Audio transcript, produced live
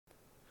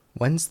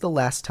When's the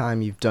last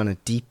time you've done a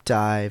deep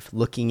dive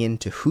looking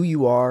into who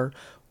you are,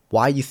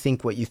 why you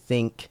think what you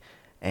think,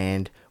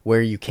 and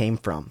where you came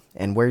from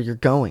and where you're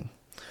going?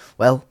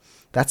 Well,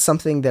 that's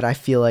something that I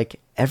feel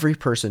like every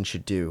person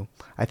should do.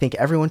 I think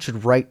everyone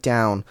should write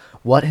down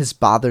what has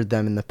bothered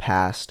them in the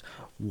past,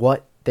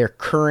 what their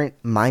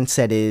current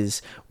mindset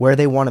is, where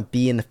they want to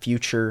be in the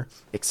future,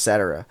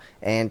 etc.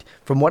 And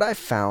from what I've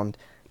found,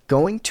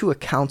 going to a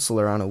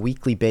counselor on a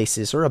weekly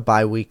basis or a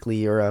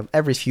bi-weekly or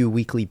every few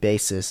weekly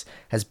basis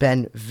has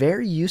been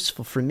very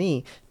useful for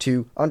me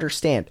to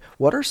understand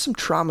what are some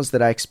traumas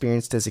that I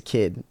experienced as a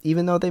kid,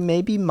 even though they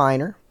may be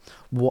minor.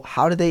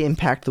 How do they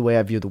impact the way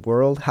I view the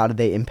world? How do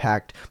they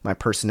impact my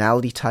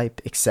personality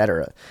type,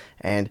 etc.?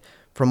 And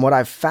from what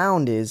I've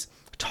found is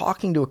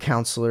talking to a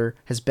counselor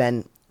has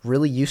been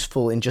really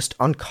useful in just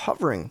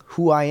uncovering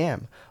who I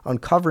am,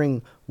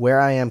 uncovering where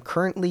I am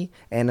currently,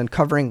 and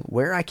uncovering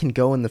where I can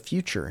go in the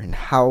future and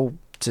how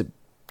to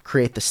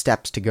create the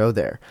steps to go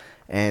there.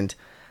 And,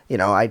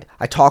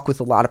 I talk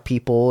with a lot of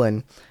people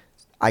and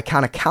I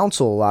kind of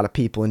counsel a lot of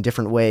people in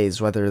different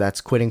ways, whether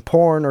that's quitting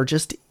porn or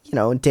just,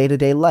 in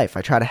day-to-day life.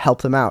 I try to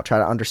help them out, try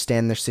to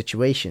understand their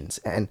situations.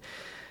 And,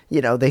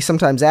 they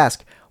sometimes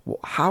ask, well,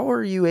 how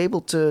are you able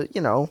to,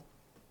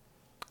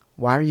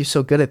 why are you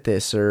so good at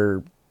this?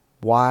 Or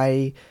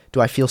why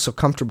do I feel so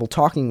comfortable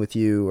talking with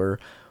you? Or,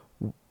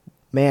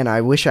 man, I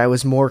wish I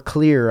was more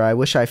clear. I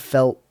wish I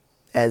felt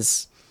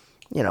as,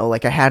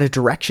 like I had a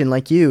direction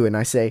like you. And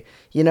I say,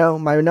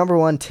 my number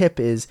one tip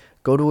is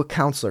go to a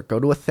counselor,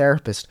 go to a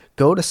therapist,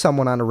 go to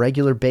someone on a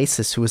regular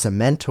basis who is a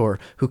mentor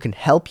who can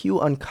help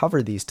you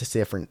uncover these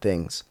different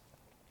things.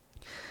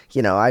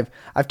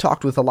 I've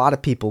talked with a lot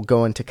of people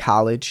going to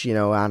college,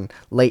 on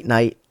late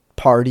night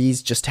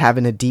parties, just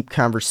having a deep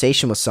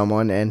conversation with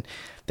someone. And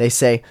they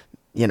say,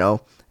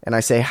 and I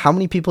say, how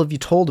many people have you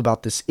told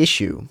about this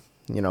issue?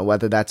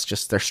 Whether that's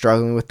just they're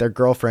struggling with their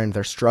girlfriend,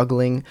 they're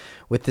struggling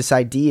with this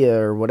idea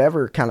or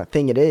whatever kind of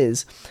thing it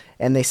is.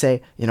 And they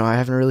say, I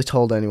haven't really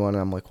told anyone.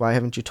 And I'm like, why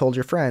haven't you told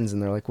your friends?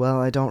 And they're like,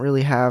 well, I don't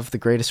really have the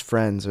greatest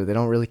friends, or they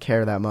don't really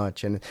care that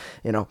much. And,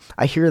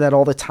 I hear that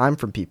all the time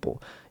from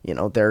people.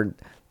 They're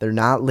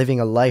not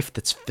living a life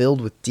that's filled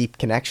with deep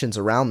connections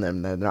around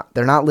them.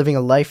 They're not living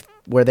a life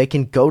where they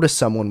can go to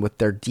someone with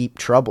their deep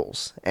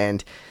troubles.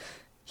 And,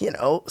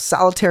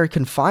 solitary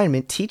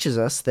confinement teaches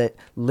us that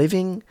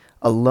living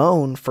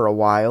alone for a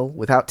while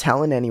without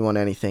telling anyone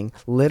anything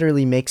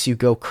literally makes you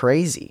go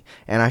crazy.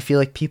 And I feel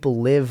like people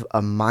live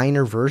a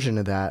minor version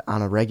of that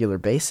on a regular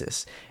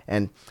basis.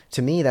 And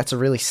to me, that's a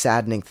really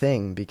saddening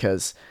thing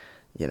because,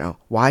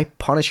 why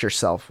punish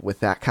yourself with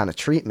that kind of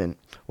treatment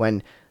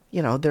when,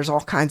 there's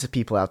all kinds of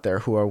people out there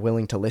who are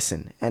willing to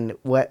listen. And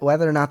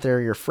whether or not they're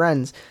your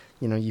friends,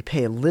 you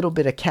pay a little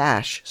bit of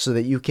cash so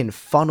that you can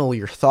funnel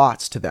your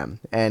thoughts to them.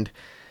 And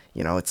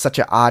it's such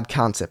an odd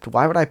concept.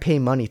 Why would I pay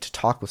money to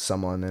talk with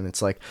someone? And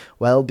it's like,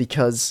 well,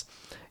 because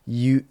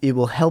it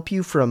will help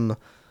you from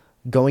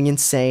going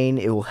insane.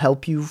 It will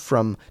help you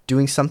from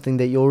doing something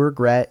that you'll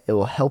regret. It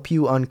will help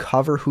you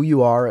uncover who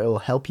you are. It will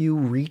help you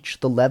reach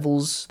the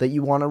levels that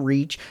you want to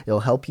reach. It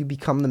will help you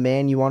become the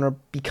man you want to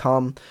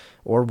become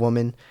or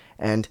woman.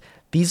 And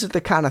these are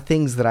the kind of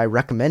things that I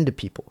recommend to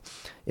people.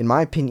 In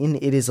my opinion,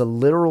 it is a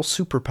literal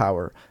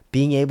superpower,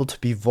 being able to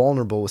be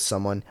vulnerable with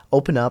someone,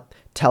 open up,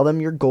 tell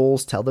them your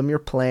goals, tell them your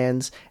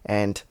plans.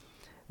 And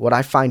what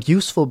I find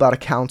useful about a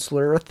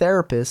counselor or a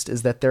therapist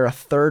is that they're a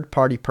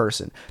third-party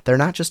person. They're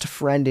not just a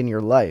friend in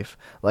your life.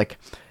 Like,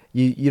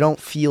 you don't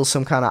feel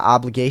some kind of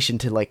obligation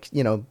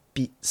to,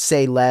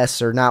 say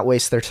less or not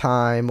waste their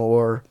time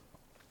or,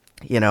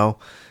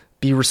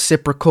 be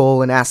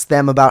reciprocal and ask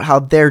them about how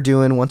they're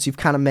doing once you've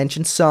kind of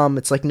mentioned some.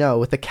 It's like, no,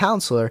 with a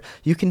counselor,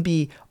 you can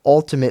be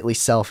ultimately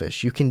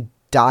selfish. You can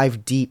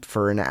dive deep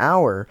for an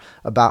hour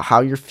about how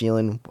you're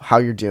feeling, how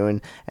you're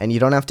doing, and you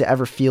don't have to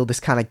ever feel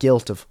this kind of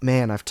guilt of,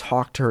 man, I've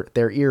talked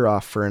their ear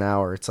off for an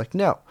hour. It's like,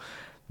 no,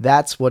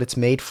 that's what it's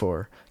made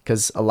for,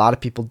 because a lot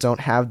of people don't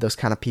have those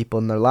kind of people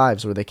in their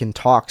lives where they can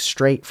talk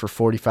straight for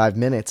 45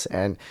 minutes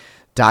and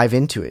dive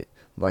into it.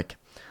 Like,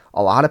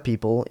 a lot of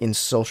people in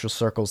social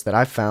circles that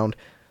I've found,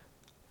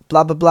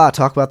 blah, blah, blah,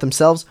 talk about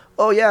themselves.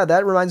 Oh, yeah,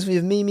 that reminds me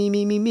of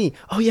me.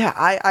 Oh, yeah,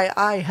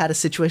 I had a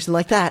situation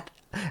like that.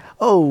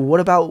 Oh, what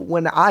about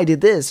when I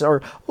did this?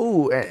 Or,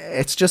 oh,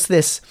 it's just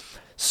this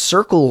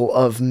circle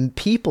of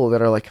people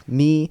that are like,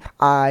 me,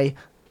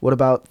 what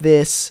about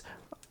this?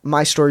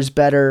 My story's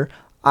better.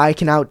 I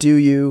can outdo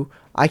you.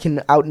 I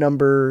can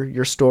outnumber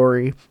your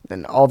story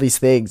and all these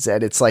things.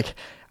 And it's like,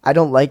 I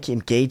don't like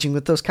engaging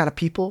with those kind of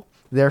people.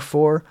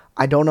 Therefore,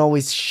 I don't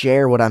always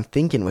share what I'm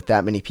thinking with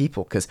that many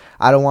people because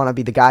I don't want to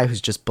be the guy who's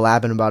just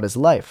blabbing about his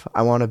life.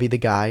 I want to be the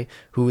guy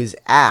who is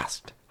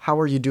asked, how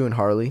are you doing,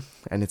 Harley?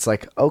 And it's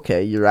like,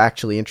 okay, you're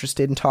actually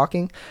interested in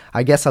talking?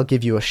 I guess I'll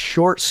give you a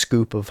short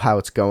scoop of how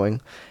it's going.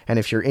 And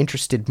if you're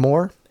interested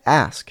more,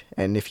 ask.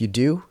 And if you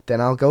do, then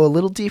I'll go a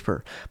little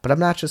deeper. But I'm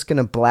not just going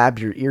to blab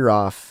your ear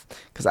off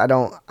because I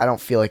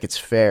don't feel like it's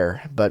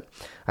fair. But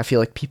I feel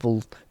like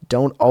people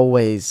don't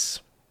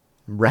always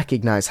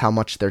recognize how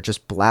much they're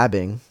just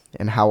blabbing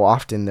and how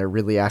often they're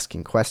really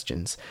asking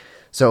questions.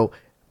 So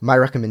my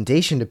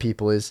recommendation to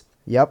people is,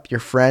 yep, your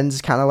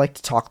friends kind of like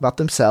to talk about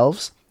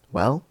themselves.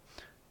 Well,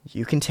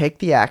 you can take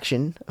the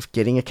action of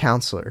getting a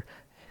counselor,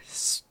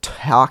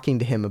 talking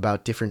to him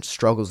about different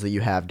struggles that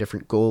you have,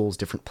 different goals,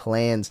 different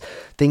plans,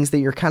 things that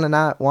you're kind of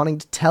not wanting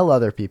to tell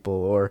other people,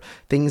 or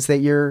things that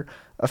you're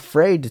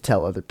afraid to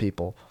tell other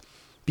people.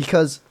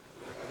 Because,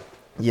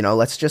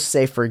 let's just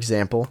say, for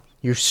example,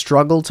 you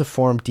struggle to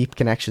form deep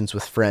connections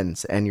with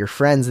friends, and your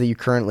friends that you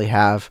currently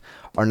have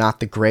are not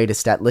the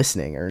greatest at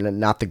listening, or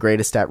not the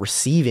greatest at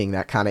receiving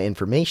that kind of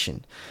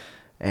information.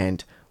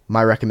 And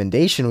my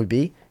recommendation would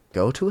be,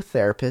 go to a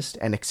therapist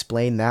and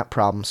explain that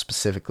problem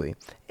specifically.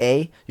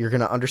 You're going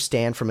to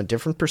understand from a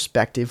different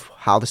perspective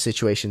how the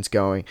situation's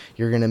going.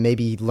 You're going to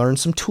maybe learn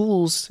some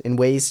tools and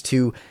ways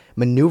to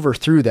maneuver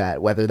through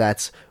that, whether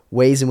that's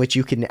ways in which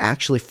you can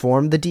actually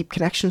form the deep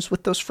connections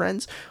with those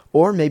friends,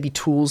 or maybe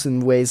tools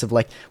and ways of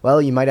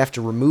you might have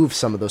to remove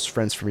some of those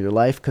friends from your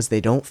life because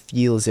they don't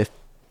feel as if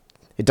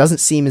it doesn't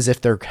seem as if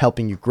they're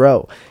helping you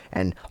grow.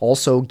 And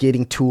also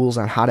getting tools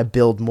on how to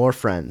build more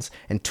friends,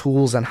 and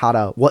tools on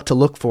what to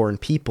look for in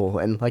people.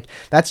 And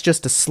that's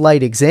just a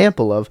slight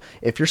example of,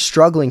 if you're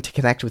struggling to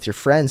connect with your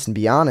friends and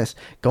be honest,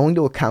 going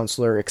to a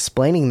counselor,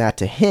 explaining that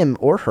to him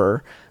or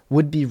her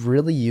would be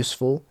really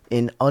useful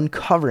in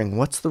uncovering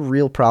what's the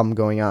real problem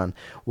going on.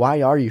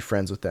 Why are you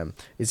friends with them?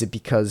 Is it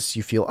because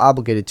you feel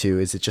obligated to?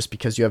 Is it just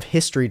because you have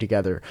history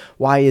together?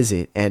 Why is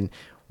it? And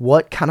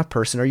what kind of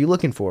person are you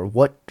looking for?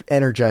 What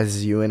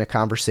energizes you in a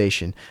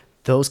conversation?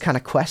 Those kind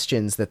of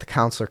questions that the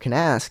counselor can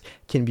ask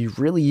can be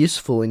really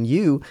useful in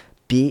you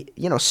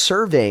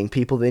surveying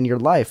people in your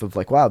life of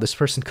wow, this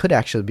person could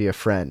actually be a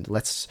friend.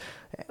 Let's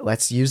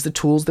use the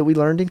tools that we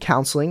learned in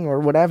counseling or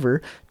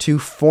whatever to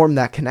form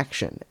that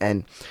connection.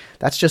 And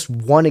that's just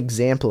one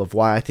example of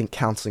why I think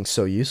counseling is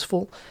so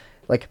useful.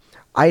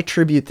 I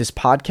attribute this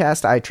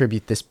podcast, I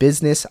attribute this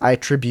business, I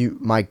attribute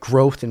my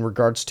growth in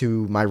regards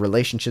to my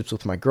relationships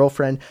with my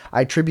girlfriend.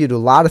 I attribute a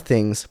lot of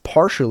things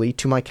partially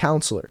to my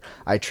counselor.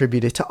 I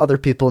attribute it to other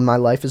people in my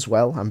life as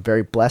well. I'm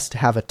very blessed to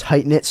have a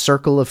tight-knit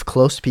circle of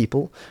close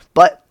people.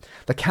 But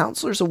the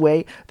counselor's a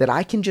way that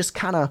I can just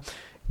kind of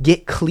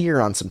get clear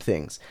on some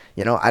things.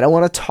 I don't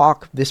want to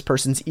talk this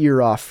person's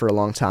ear off for a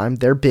long time.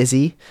 They're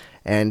busy,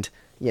 and,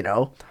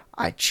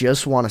 I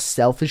just want to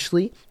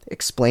selfishly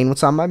explain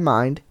what's on my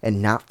mind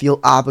and not feel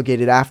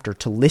obligated after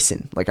to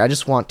listen. I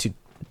just want to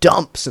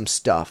dump some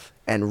stuff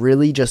and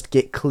really just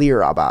get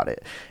clear about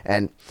it.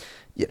 And,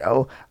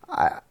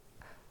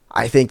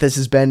 I think this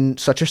has been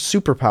such a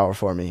superpower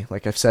for me.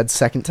 Like I've said,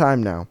 second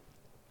time now.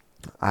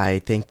 I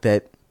think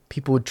that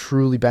people would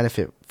truly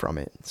benefit from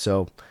it.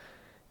 So,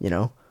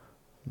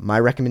 my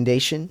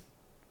recommendation,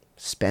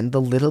 spend a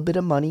little bit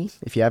of money.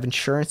 If you have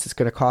insurance, it's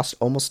going to cost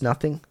almost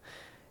nothing.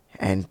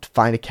 And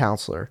find a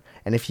counselor.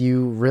 And if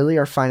you really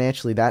are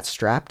financially that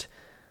strapped,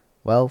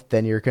 well,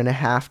 then you're going to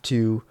have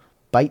to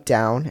bite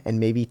down and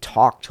maybe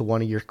talk to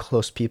one of your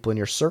close people in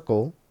your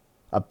circle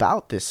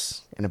about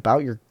this and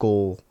about your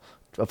goal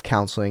of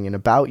counseling and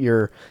about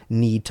your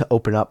need to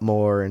open up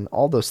more and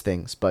all those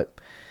things. But,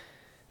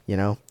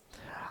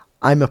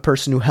 I'm a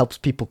person who helps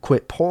people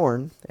quit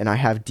porn, and I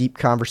have deep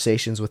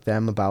conversations with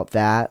them about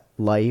that,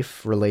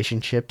 life,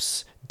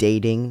 relationships,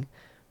 dating,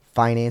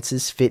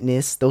 finances,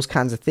 fitness, those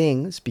kinds of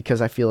things, because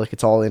I feel like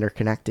it's all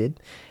interconnected.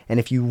 And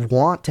if you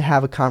want to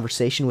have a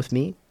conversation with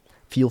me,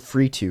 feel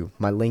free to.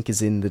 My link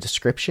is in the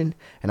description,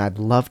 and I'd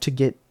love to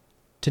get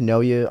to know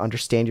you,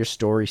 understand your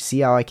story,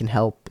 see how I can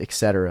help,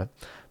 etc.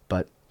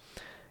 But,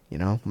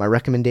 my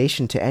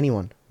recommendation to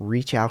anyone,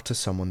 reach out to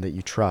someone that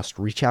you trust.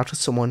 Reach out to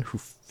someone who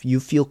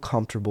you feel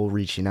comfortable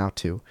reaching out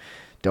to.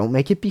 Don't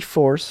make it be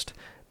forced.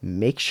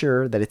 Make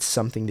sure that it's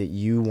something that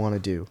you want to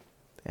do.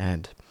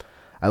 And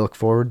I look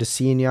forward to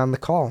seeing you on the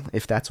call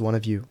if that's one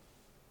of you.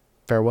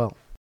 Farewell.